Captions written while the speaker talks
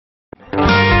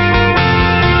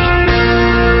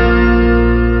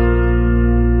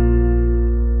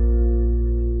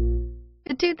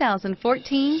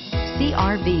2014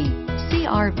 CR-V.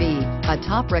 CR-V, a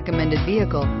top recommended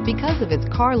vehicle because of its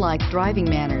car-like driving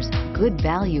manners, good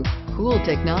value, cool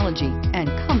technology, and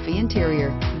comfy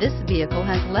interior. This vehicle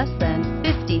has less than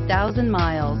 50,000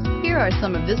 miles. Here are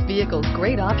some of this vehicle's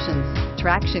great options: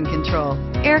 traction control,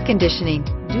 air conditioning,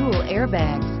 dual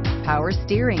airbags, power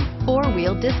steering,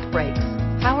 four-wheel disc brakes,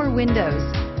 power windows,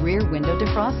 rear window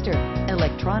defroster,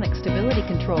 electronic stability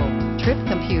control, trip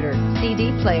computer,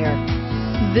 CD player.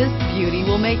 This beauty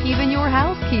will make even your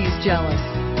house keys jealous.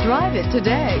 Drive it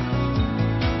today.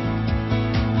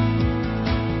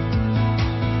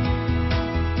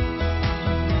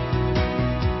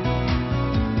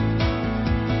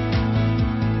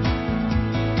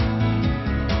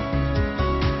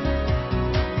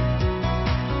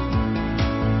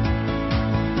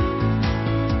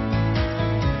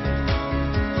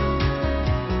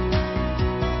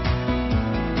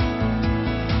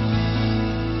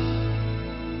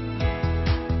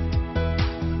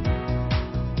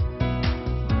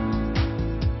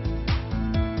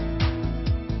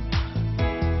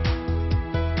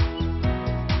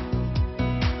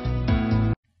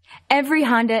 Every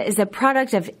Honda is a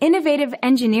product of innovative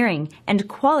engineering and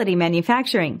quality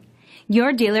manufacturing.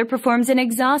 Your dealer performs an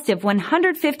exhaustive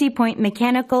 150-point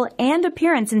mechanical and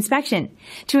appearance inspection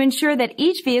to ensure that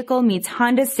each vehicle meets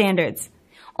Honda standards.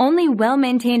 Only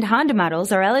well-maintained Honda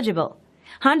models are eligible.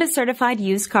 Honda certified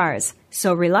used cars,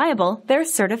 so reliable they're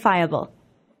certifiable.